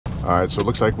All right, so it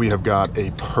looks like we have got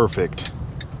a perfect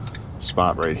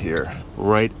spot right here,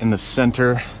 right in the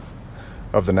center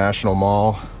of the National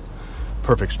Mall.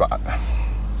 Perfect spot.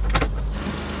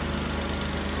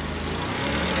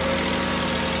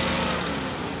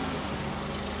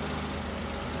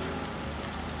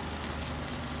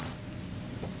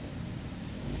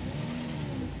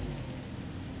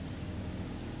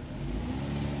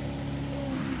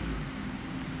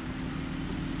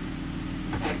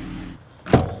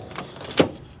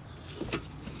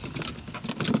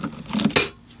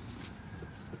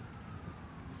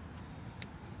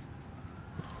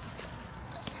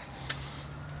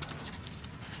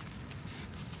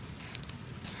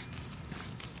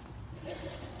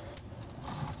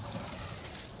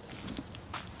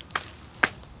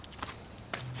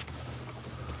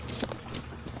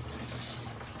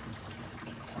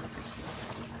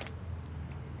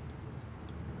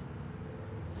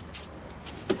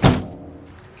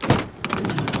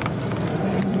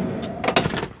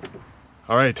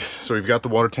 All right, so we've got the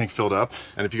water tank filled up.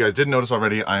 And if you guys didn't notice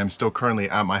already, I am still currently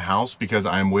at my house because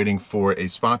I am waiting for a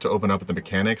spot to open up at the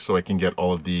mechanic so I can get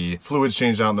all of the fluids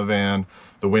changed out in the van,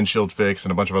 the windshield fixed,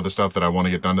 and a bunch of other stuff that I want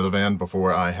to get done to the van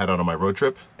before I head out on my road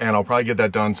trip. And I'll probably get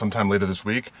that done sometime later this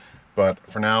week. But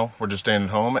for now, we're just staying at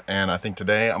home. And I think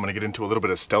today I'm gonna get into a little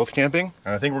bit of stealth camping.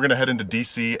 And I think we're gonna head into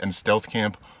DC and stealth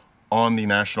camp on the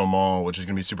National Mall, which is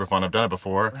gonna be super fun. I've done it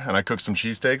before, and I cooked some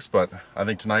cheesesteaks, but I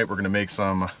think tonight we're gonna make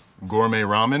some gourmet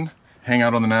ramen, hang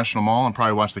out on the National Mall, and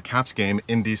probably watch the Caps game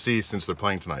in DC since they're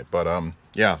playing tonight. But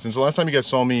yeah, since the last time you guys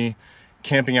saw me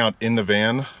camping out in the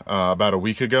van about a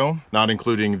week ago, not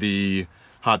including the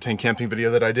hot tank camping video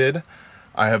that I did,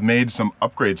 I have made some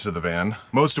upgrades to the van,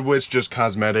 most of which just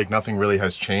cosmetic, nothing really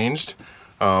has changed.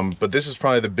 But this is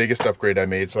probably the biggest upgrade I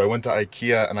made. So I went to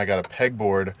IKEA and I got a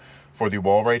pegboard for the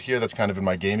wall right here that's kind of in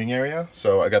my gaming area.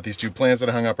 So I got these two plants that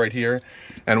I hung up right here.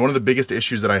 And one of the biggest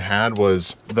issues that I had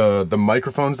was the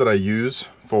microphones that I use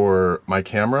for my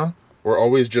camera were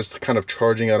always just kind of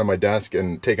charging out of my desk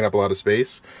and taking up a lot of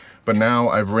space. But now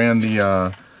I've ran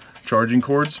the charging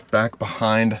cords back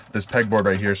behind this pegboard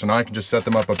right here. So now I can just set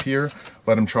them up here,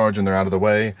 let them charge, and they're out of the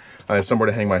way. I have somewhere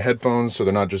to hang my headphones so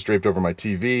they're not just draped over my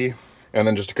TV. And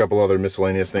then just a couple other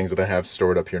miscellaneous things that I have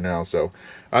stored up here now. So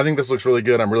I think this looks really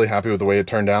good. I'm really happy with the way it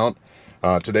turned out.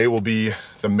 Today will be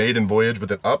the maiden voyage with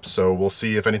it up, so we'll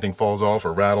see if anything falls off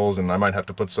or rattles, and I might have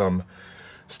to put some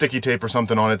sticky tape or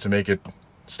something on it to make it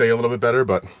stay a little bit better,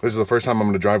 but this is the first time I'm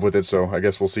gonna drive with it, so I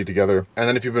guess we'll see together. And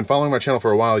then if you've been following my channel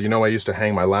for a while, you know I used to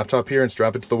hang my laptop here and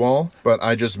strap it to the wall, but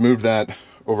I just moved that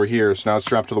over here, so now it's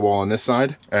strapped to the wall on this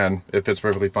side, and it fits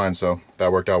perfectly fine, so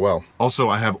that worked out well. Also,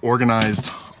 I have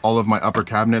organized all of my upper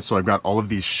cabinets, so I've got all of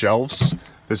these shelves.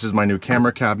 This is my new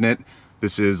camera cabinet.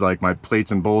 This is like my plates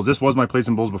and bowls. This was my plates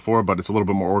and bowls before, but it's a little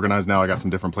bit more organized now. I got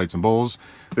some different plates and bowls.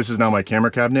 This is now my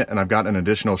camera cabinet, and I've got an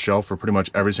additional shelf for pretty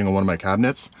much every single one of my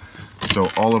cabinets. So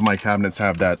all of my cabinets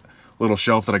have that little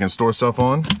shelf that I can store stuff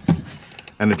on,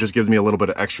 and it just gives me a little bit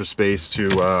of extra space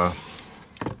to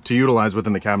utilize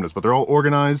within the cabinets. But they're all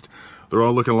organized. They're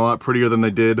all looking a lot prettier than they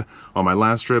did on my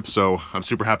last trip, so I'm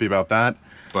super happy about that.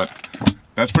 But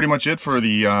that's pretty much it for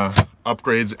the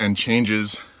upgrades and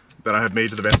changes that I have made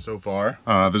to the van so far.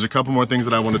 There's a couple more things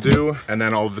that I want to do, and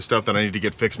then all of the stuff that I need to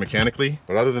get fixed mechanically.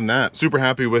 But other than that, super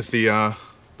happy with the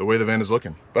way the van is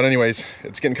looking. But anyways,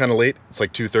 it's getting kind of late. It's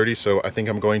like 2:30, so I think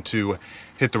I'm going to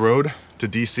hit the road to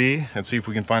DC and see if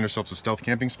we can find ourselves a stealth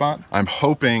camping spot. I'm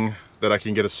hoping that I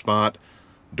can get a spot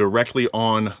directly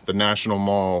on the National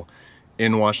Mall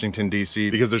in Washington,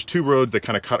 DC, because there's two roads that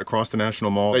kind of cut across the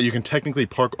National Mall that you can technically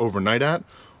park overnight at.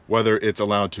 Whether it's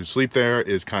allowed to sleep there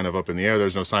is kind of up in the air.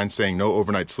 There's no sign saying no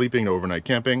overnight sleeping, no overnight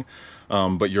camping,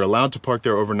 but you're allowed to park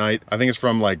there overnight. I think it's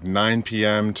from like 9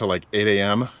 p.m. to like 8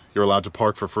 a.m. You're allowed to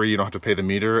park for free. You don't have to pay the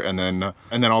meter, and then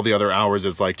all the other hours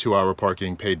is like 2-hour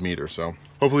parking, paid meter. So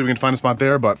hopefully we can find a spot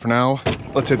there, but for now,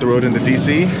 let's hit the road into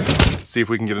DC, see if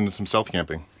we can get into some stealth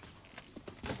camping.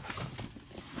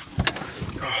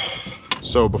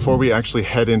 So before we actually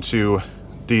head into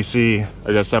DC, I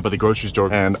gotta stop at the grocery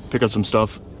store and pick up some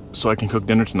stuff so I can cook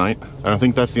dinner tonight. And I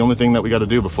think that's the only thing that we gotta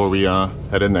do before we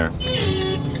head in there.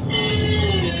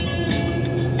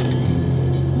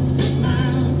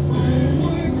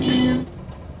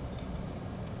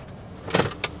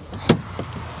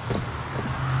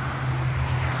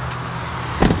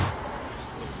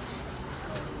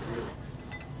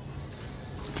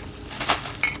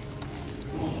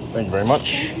 Thank you very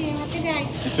much. Thank you. Have a good day.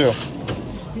 You too.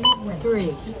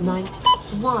 3, 9,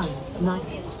 1, 9,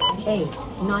 8,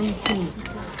 19.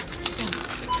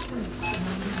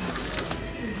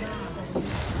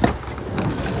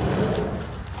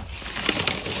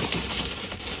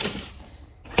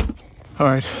 All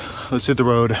right, let's hit the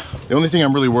road. The only thing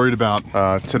I'm really worried about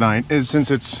tonight is since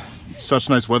it's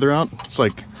such nice weather out, it's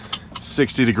like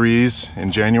 60 degrees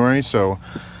in January, so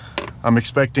I'm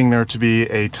expecting there to be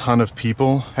a ton of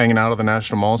people hanging out at the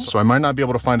National Mall, so I might not be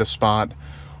able to find a spot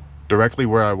directly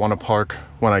where I want to park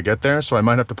when I get there, so I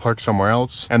might have to park somewhere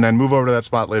else and then move over to that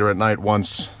spot later at night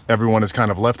once everyone has kind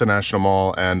of left the National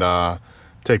Mall and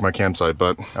take my campsite,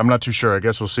 but I'm not too sure. I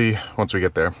guess we'll see once we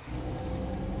get there.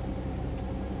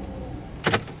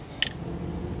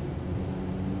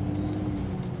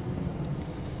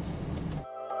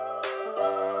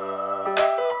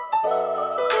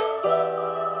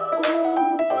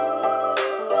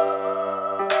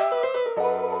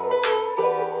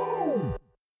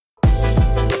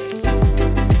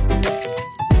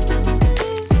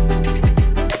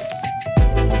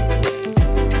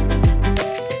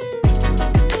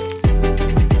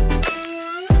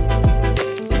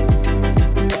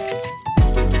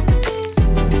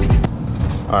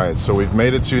 All right, so we've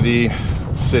made it to the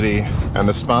city, and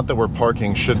the spot that we're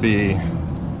parking should be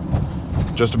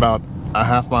just about a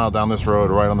half mile down this road,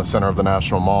 right on the center of the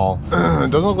National Mall. It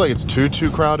doesn't look like it's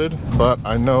too crowded, but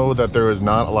I know that there is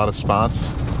not a lot of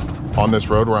spots on this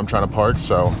road where I'm trying to park,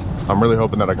 so I'm really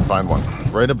hoping that I can find one.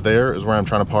 Right up there is where I'm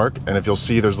trying to park, and if you'll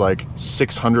see, there's like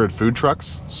 600 food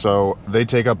trucks, so they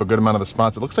take up a good amount of the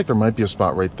spots. It looks like there might be a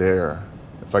spot right there,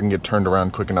 if I can get turned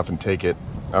around quick enough and take it.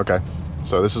 Okay.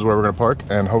 So this is where we're gonna park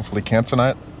and hopefully camp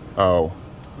tonight. Oh,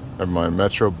 never mind,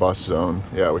 Metro bus zone.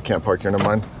 Yeah, we can't park here, never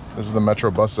mind. This is the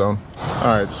Metro bus zone. All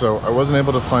right, so I wasn't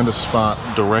able to find a spot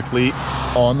directly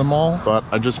on the mall, but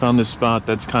I just found this spot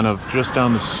that's kind of just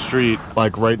down the street,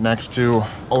 like right next to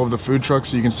all of the food trucks.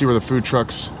 So you can see where the food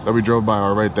trucks that we drove by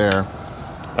are right there.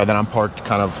 And then I'm parked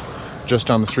kind of just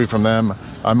down the street from them.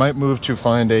 I might move to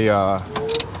find a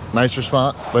nicer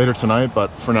spot later tonight,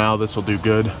 but for now, this will do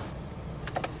good.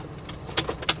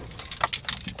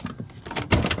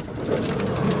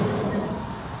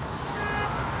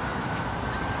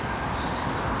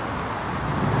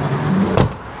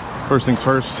 First things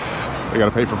first, we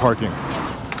gotta pay for parking.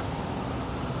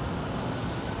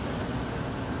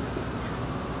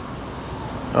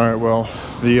 All right, well,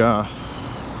 the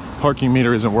parking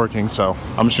meter isn't working, so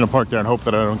I'm just gonna park there and hope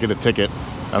that I don't get a ticket.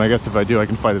 And I guess if I do, I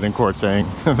can fight it in court saying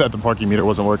that the parking meter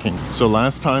wasn't working. So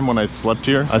last time when I slept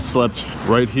here, I slept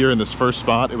right here in this first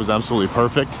spot. It was absolutely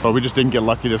perfect, but we just didn't get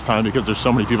lucky this time because there's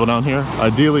so many people down here.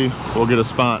 Ideally, we'll get a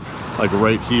spot like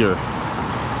right here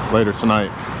later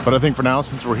tonight. But I think for now,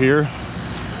 since we're here,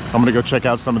 I'm gonna go check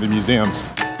out some of the museums.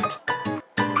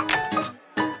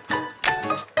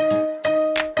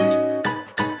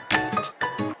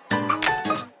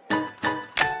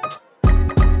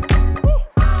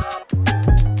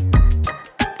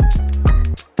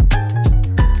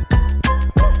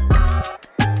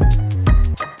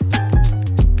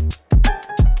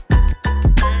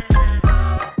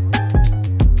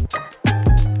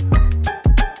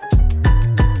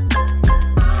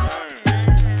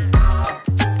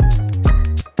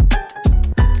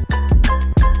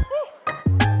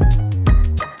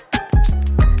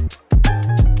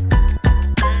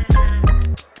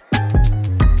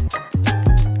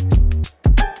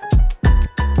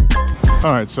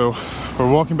 All right, so we're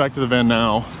walking back to the van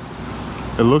now.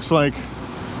 It looks like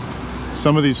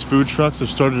some of these food trucks have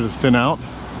started to thin out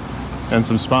and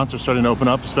some spots are starting to open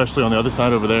up, especially on the other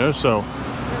side over there. So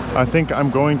I think I'm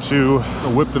going to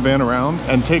whip the van around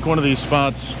and take one of these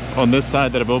spots on this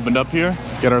side that have opened up here,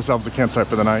 get ourselves a campsite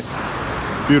for the night.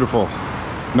 Beautiful,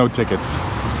 no tickets,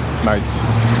 nice.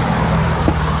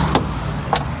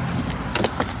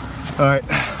 All right,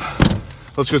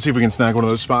 let's go see if we can snag one of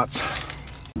those spots.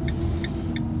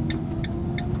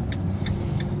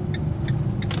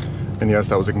 And yes,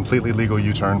 that was a completely legal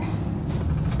U-turn.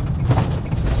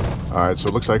 All right, so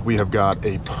it looks like we have got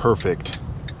a perfect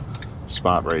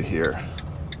spot right here.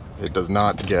 It does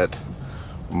not get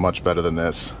much better than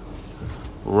this.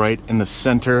 Right in the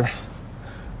center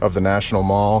of the National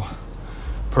Mall.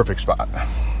 Perfect spot.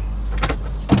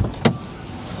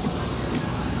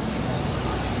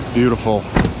 Beautiful.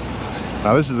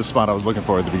 Now this is the spot I was looking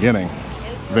for at the beginning.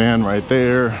 Van right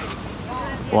there.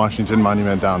 Washington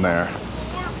Monument down there.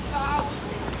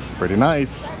 Pretty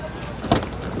nice.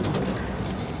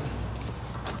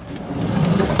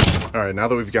 All right, now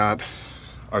that we've got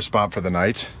our spot for the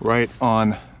night right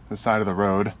on the side of the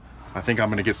road, I think I'm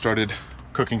gonna get started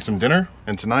cooking some dinner.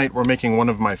 And tonight we're making one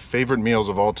of my favorite meals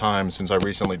of all time since I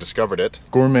recently discovered it.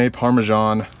 Gourmet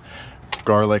Parmesan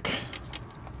garlic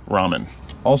ramen.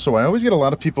 Also, I always get a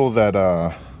lot of people that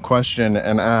question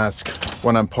and ask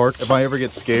when I'm parked if I ever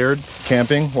get scared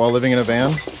camping while living in a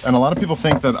van. And a lot of people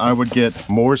think that I would get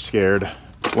more scared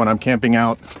when I'm camping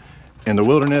out in the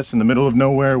wilderness in the middle of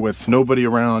nowhere with nobody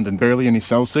around and barely any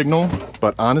cell signal.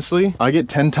 But honestly, I get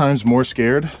 10 times more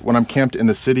scared when I'm camped in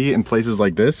the city in places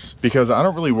like this, because I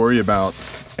don't really worry about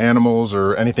animals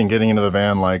or anything getting into the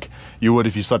van like you would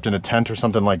if you slept in a tent or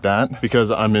something like that, because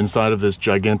I'm inside of this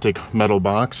gigantic metal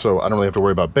box, so I don't really have to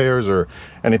worry about bears or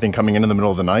anything coming in the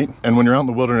middle of the night. And when you're out in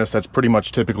the wilderness, that's pretty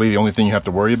much typically the only thing you have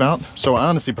to worry about. So I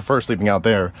honestly prefer sleeping out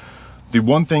there. The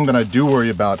one thing that I do worry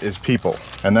about is people,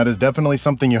 and that is definitely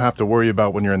something you have to worry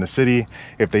about when you're in the city.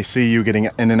 If they see you getting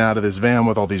in and out of this van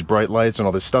with all these bright lights and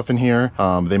all this stuff in here,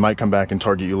 they might come back and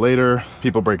target you later.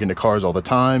 People break into cars all the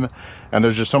time, and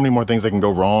there's just so many more things that can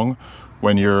go wrong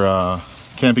when you're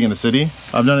camping in the city.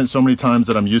 I've done it so many times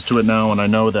that I'm used to it now, and I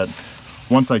know that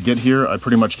once I get here, I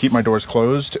pretty much keep my doors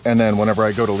closed, and then whenever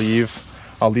I go to leave,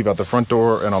 I'll leave out the front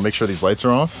door and I'll make sure these lights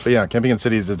are off. But yeah, camping in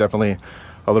cities is definitely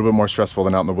a little bit more stressful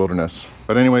than out in the wilderness.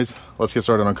 But anyways, let's get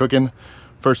started on cooking.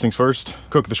 First things first,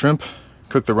 cook the shrimp,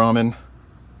 cook the ramen,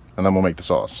 and then we'll make the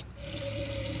sauce.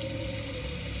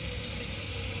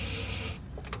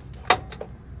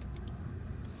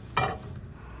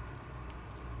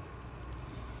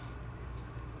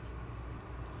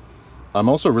 I'm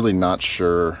also really not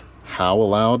sure how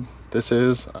allowed this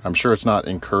is. I'm sure it's not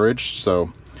encouraged,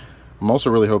 so I'm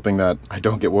also really hoping that I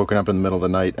don't get woken up in the middle of the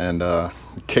night and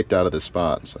kicked out of this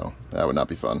spot, so that would not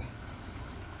be fun.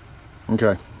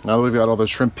 Okay, now that we've got all those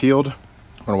shrimp peeled,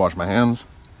 I'm gonna wash my hands.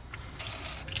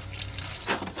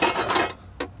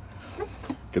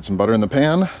 Get some butter in the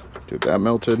pan, get that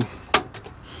melted. And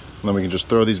then we can just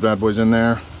throw these bad boys in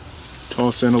there.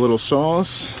 Toss in a little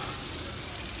sauce.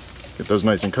 Get those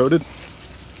nice and coated.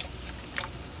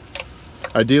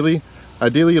 Ideally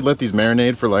you'd let these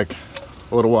marinate for like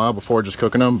a little while before just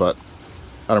cooking them, but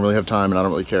I don't really have time and I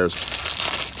don't really care.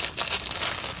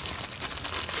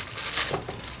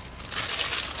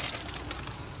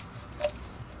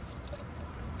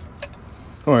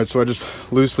 All right, so I just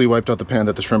loosely wiped out the pan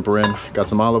that the shrimp were in. Got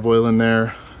some olive oil in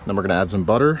there. Then we're gonna add some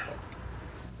butter,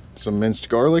 some minced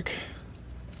garlic,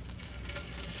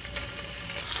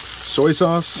 soy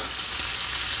sauce,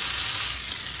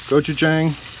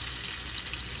 gochujang,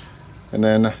 and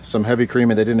then some heavy cream,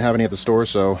 and they didn't have any at the store,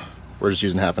 so we're just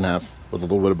using half and half with a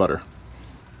little bit of butter.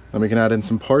 Then we can add in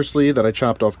some parsley that I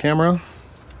chopped off camera,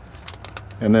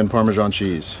 and then Parmesan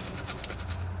cheese.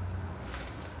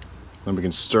 Then we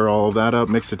can stir all of that up,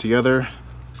 mix it together.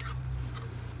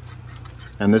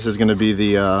 And this is gonna be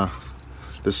the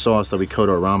sauce that we coat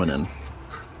our ramen in.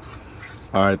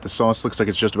 All right, the sauce looks like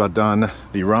it's just about done.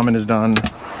 The ramen is done.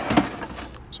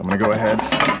 So I'm gonna go ahead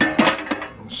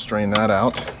and strain that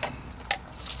out.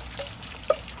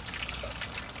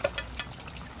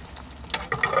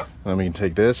 Then we can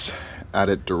take this, add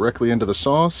it directly into the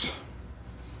sauce,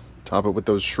 top it with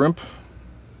those shrimp.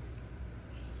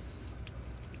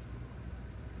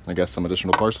 I guess some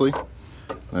additional parsley,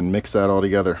 and mix that all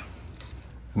together.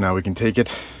 Now we can take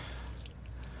it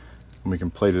and we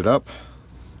can plate it up.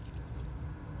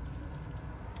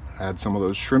 Add some of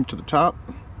those shrimp to the top.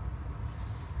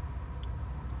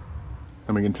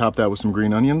 And we can top that with some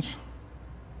green onions.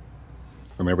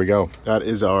 And there we go. That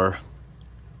is our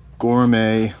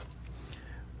gourmet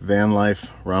van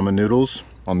life ramen noodles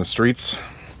on the streets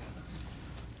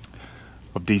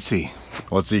of DC.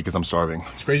 Let's eat because I'm starving.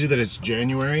 It's crazy that it's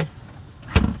January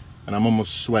and I'm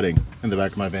almost sweating in the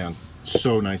back of my van.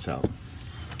 So nice out.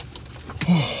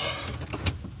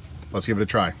 Let's give it a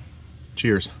try.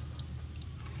 Cheers.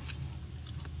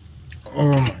 Oh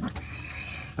my God.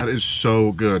 That is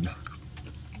so good.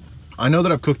 I know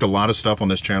that I've cooked a lot of stuff on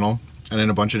this channel and in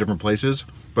a bunch of different places,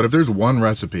 but if there's one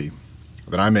recipe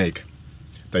that I make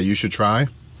that you should try,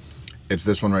 it's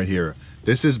this one right here.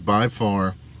 This is by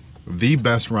far the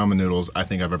best ramen noodles I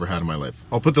think I've ever had in my life.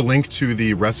 I'll put the link to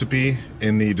the recipe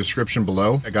in the description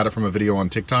below. I got it from a video on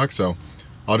TikTok, so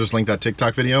I'll just link that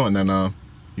TikTok video, and then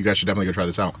you guys should definitely go try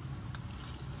this out.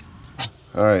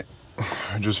 All right,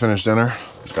 I just finished dinner.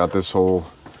 Got this whole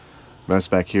mess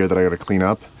back here that I gotta clean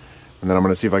up, and then I'm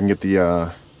gonna see if I can get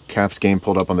the Caps game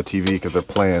pulled up on the TV because they're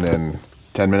playing in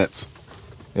 10 minutes.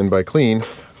 And by clean,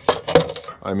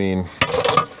 I mean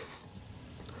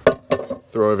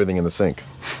throw everything in the sink,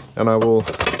 and I will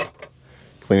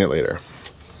clean it later.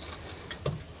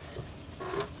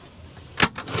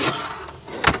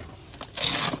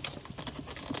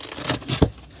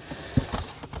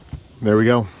 There we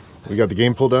go. We got the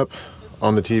game pulled up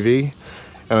on the TV,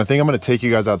 and I think I'm gonna take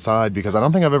you guys outside because I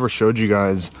don't think I've ever showed you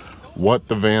guys what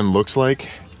the van looks like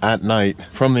at night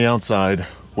from the outside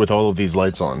with all of these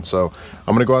lights on. So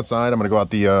I'm gonna go outside, I'm gonna go out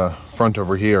the front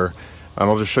over here, and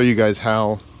I'll just show you guys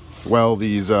how well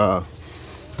these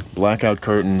blackout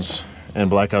curtains and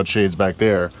blackout shades back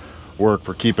there work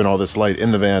for keeping all this light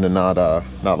in the van and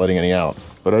not letting any out.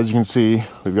 But as you can see,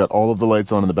 we've got all of the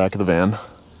lights on in the back of the van.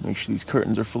 Make sure these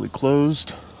curtains are fully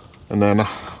closed. And then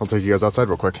I'll take you guys outside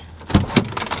real quick.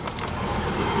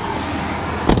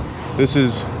 This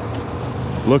is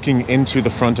looking into the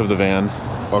front of the van.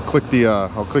 I'll click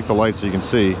the light so you can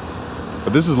see.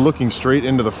 But this is looking straight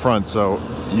into the front, so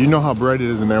you know how bright it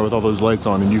is in there with all those lights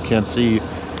on, and you can't see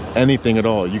anything at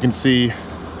all. You can see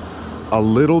a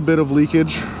little bit of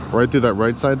leakage right through that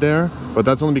right side there, but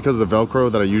that's only because the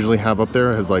Velcro that I usually have up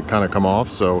there has like kind of come off,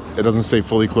 so it doesn't stay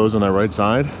fully closed on that right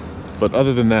side. But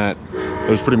other than that,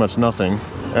 there's pretty much nothing.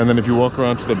 And then if you walk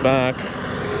around to the back,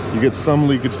 you get some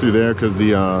leakage through there because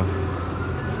the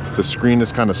screen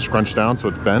is kind of scrunched down, so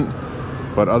it's bent.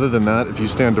 But other than that, if you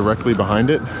stand directly behind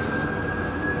it,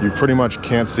 you pretty much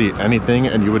can't see anything,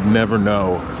 and you would never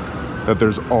know that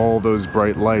there's all those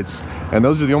bright lights. And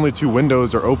those are the only two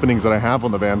windows or openings that I have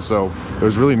on the van, so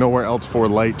there's really nowhere else for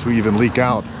light to even leak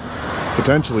out,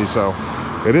 potentially. So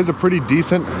it is a pretty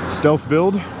decent stealth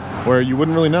build where you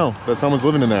wouldn't really know that someone's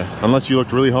living in there unless you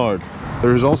looked really hard.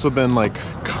 There's also been like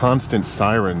constant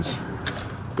sirens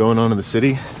going on in the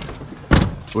city,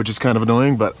 which is kind of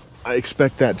annoying, but I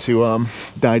expect that to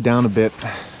die down a bit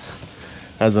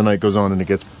as the night goes on and it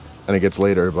gets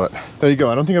later. But there you go.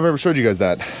 I don't think I've ever showed you guys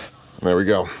that. There we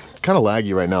go. It's kind of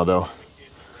laggy right now though.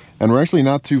 And we're actually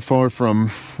not too far from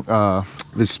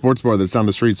this sports bar that's down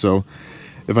the street. So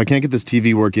if I can't get this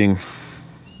TV working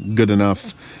good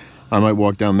enough, I might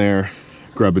walk down there,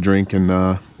 grab a drink, and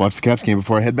watch the Caps game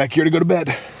before I head back here to go to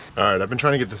bed. All right, I've been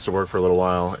trying to get this to work for a little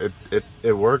while.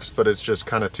 It works, but it's just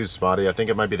kind of too spotty. I think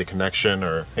it might be the connection,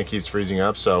 or it keeps freezing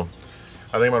up. So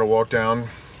I think I'm gonna walk down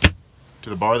to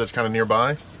the bar that's kind of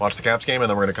nearby, watch the Caps game, and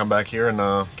then we're gonna come back here and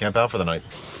camp out for the night.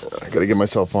 I gotta get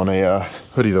myself on a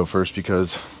hoodie though first,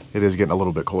 because it is getting a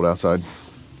little bit cold outside.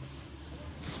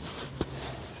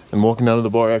 And walking down to the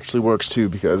bar actually works too,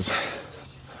 because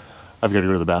I've got to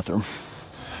go to the bathroom.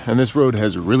 And this road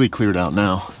has really cleared out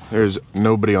now. There's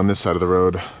nobody on this side of the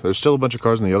road. There's still a bunch of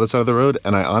cars on the other side of the road,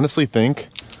 and I honestly think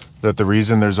that the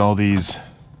reason there's all these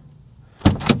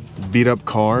beat up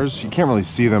cars, you can't really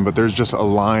see them, but there's just a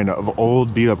line of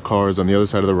old beat up cars on the other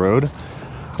side of the road.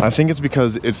 I think it's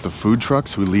because it's the food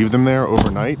trucks who leave them there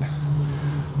overnight,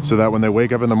 so that when they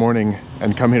wake up in the morning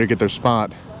and come here to get their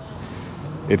spot,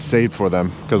 it's saved for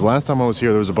them. Because last time I was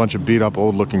here, there was a bunch of beat up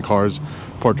old looking cars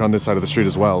parked on this side of the street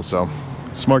as well. So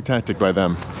smart tactic by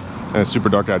them. And it's super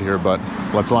dark out here, but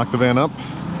let's lock the van up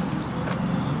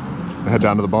and head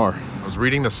down to the bar. I was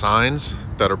reading the signs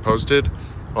that are posted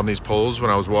on these poles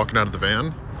when I was walking out of the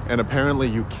van, and apparently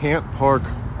you can't park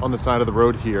on the side of the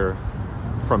road here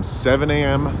from 7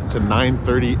 a.m. to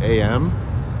 9:30 a.m.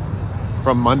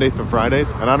 from Monday through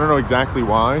Fridays. And I don't know exactly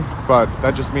why, but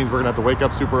that just means we're gonna have to wake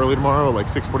up super early tomorrow, like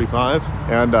 6:45,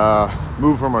 and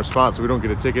move from our spot so we don't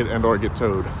get a ticket and or get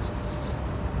towed.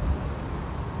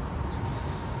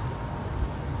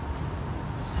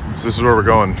 So this is where we're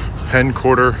going. Penn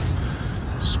Quarter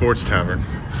Sports Tavern.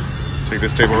 Take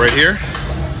this table right here.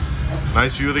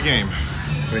 Nice view of the game.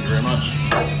 Thank you very much.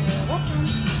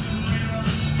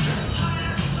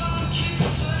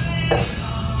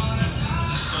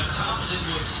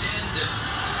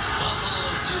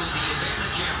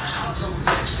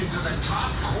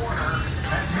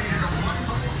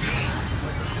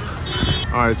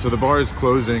 All right, so the bar is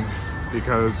closing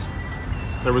because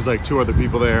there was like 2 other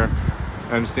people there,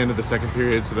 and it's the end of the second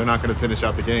period, so they're not gonna finish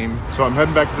out the game. So I'm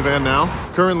heading back to the van now.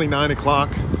 Currently 9 o'clock,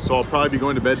 so I'll probably be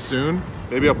going to bed soon.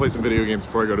 Maybe I'll play some video games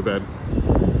before I go to bed.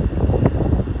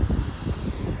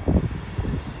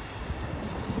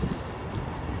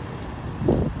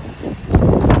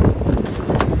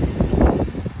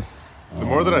 The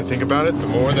more that I think about it, the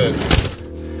more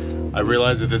that I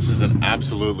realize that this is an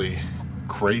absolutely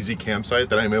crazy campsite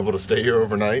that I'm able to stay here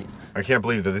overnight. I can't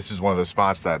believe that this is one of the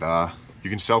spots that you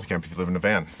can stealth camp if you live in a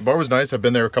van. The bar was nice. I've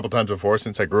been there a couple times before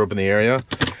since I grew up in the area.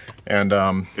 And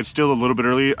it's still a little bit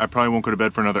early. I probably won't go to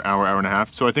bed for another hour, hour and a half.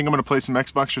 So I think I'm gonna play some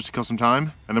Xbox just to kill some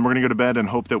time. And then we're gonna go to bed and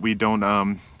hope that we don't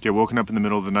get woken up in the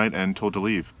middle of the night and told to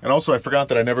leave. And also I forgot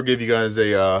that I never gave you guys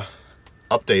a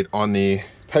update on the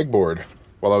pegboard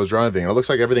while I was driving. And it looks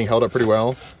like everything held up pretty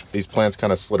well. These plants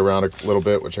kind of slid around a little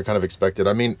bit, which I kind of expected.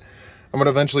 I mean, I'm gonna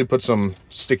eventually put some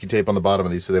sticky tape on the bottom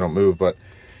of these so they don't move, but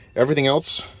everything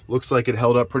else looks like it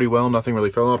held up pretty well. Nothing really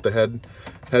fell off. The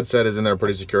headset is in there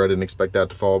pretty secure. I didn't expect that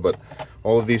to fall, but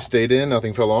all of these stayed in.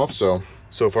 Nothing fell off, so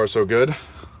far so good.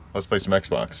 let's play some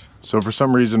Xbox. So for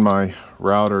some reason my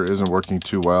router isn't working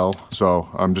too well, so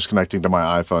I'm just connecting to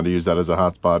my iPhone to use that as a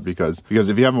hotspot because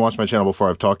if you haven't watched my channel before,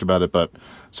 I've talked about it, but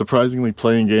surprisingly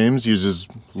playing games uses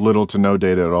little to no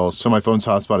data at all. So my phone's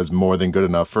hotspot is more than good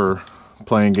enough for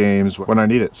playing games when I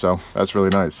need it, so that's really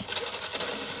nice.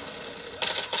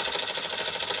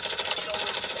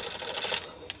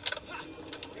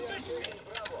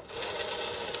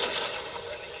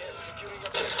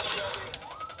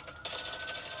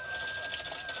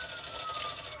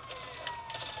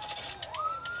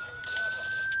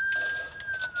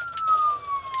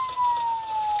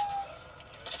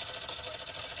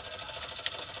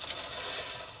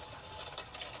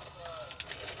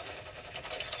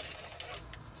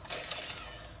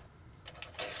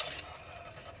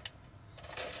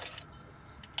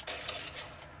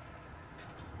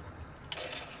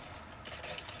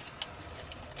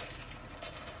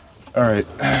 All right,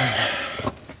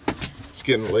 it's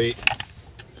getting late.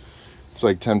 It's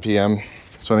like 10 p.m.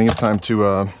 So I think it's time to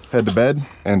head to bed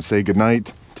and say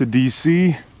goodnight to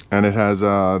DC. And it has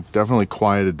definitely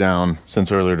quieted down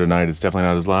since earlier tonight. It's definitely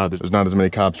not as loud. There's not as many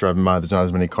cops driving by. There's not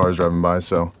as many cars driving by.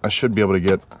 So I should be able to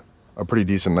get a pretty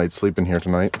decent night's sleep in here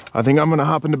tonight. I think I'm gonna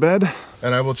hop into bed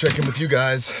and I will check in with you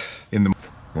guys in the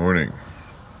morning.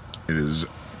 It is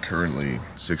currently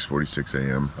 6:46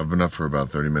 a.m. I've been up for about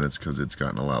 30 minutes because it's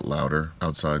gotten a lot louder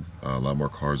outside. A lot more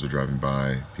cars are driving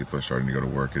by. People are starting to go to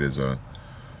work. It is a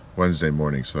Wednesday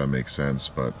morning, so that makes sense,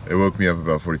 but it woke me up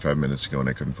about 45 minutes ago and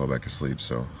I couldn't fall back asleep,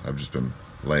 so I've just been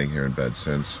laying here in bed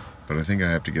since. But I think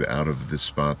I have to get out of this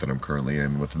spot that I'm currently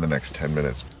in within the next 10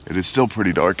 minutes. It is still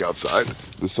pretty dark outside.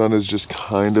 The sun is just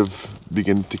kind of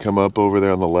beginning to come up over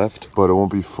there on the left, but it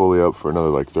won't be fully up for another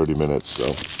like 30 minutes,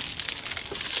 so.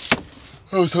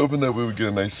 I was hoping that we would get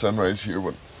a nice sunrise here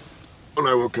when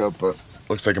I woke up, but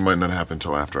looks like it might not happen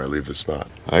until after I leave the spot.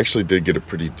 I actually did get a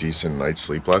pretty decent night's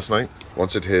sleep last night.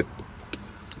 Once it hit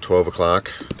 12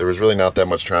 o'clock, there was really not that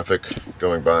much traffic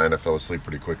going by and I fell asleep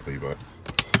pretty quickly, but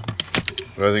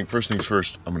I think first things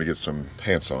first, I'm gonna get some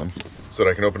pants on so that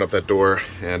I can open up that door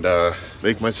and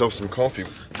make myself some coffee.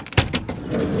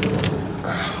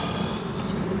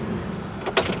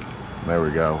 There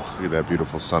we go. Look at that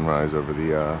beautiful sunrise over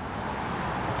the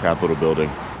Capitol building.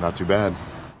 Not too bad.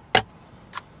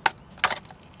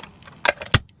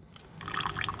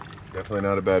 Definitely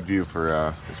not a bad view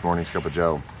for this morning's cup of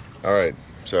joe. All right,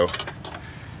 so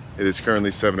it is currently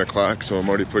 7 o'clock, so I'm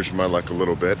already pushing my luck a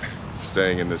little bit,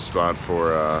 staying in this spot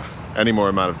for any more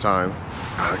amount of time.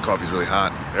 The coffee's really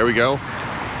hot. There we go.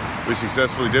 We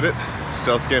successfully did it.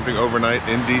 Stealth camping overnight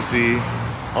in DC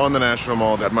on the National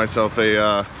Mall. Had myself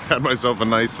a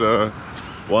nice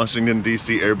Washington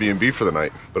DC Airbnb for the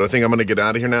night. But I think I'm gonna get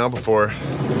out of here now before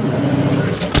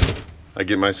I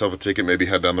get myself a ticket, maybe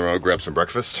head down the road, grab some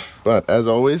breakfast. But as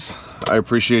always, I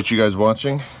appreciate you guys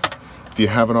watching. If you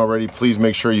haven't already, please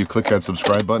make sure you click that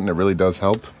subscribe button. It really does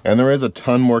help. And there is a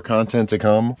ton more content to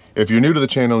come. If you're new to the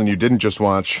channel and you didn't just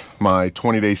watch my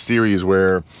 20-day series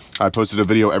where I posted a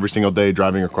video every single day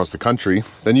driving across the country,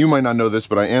 then you might not know this,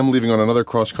 but I am leaving on another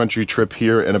cross-country trip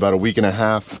here in about a week and a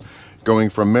half,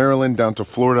 going from Maryland down to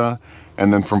Florida,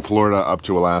 and then from Florida up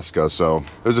to Alaska. So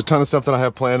there's a ton of stuff that I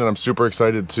have planned and I'm super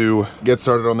excited to get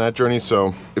started on that journey.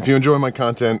 So if you enjoy my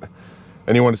content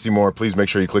and you want to see more, please make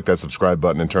sure you click that subscribe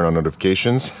button and turn on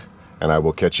notifications, and I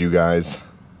will catch you guys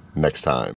next time.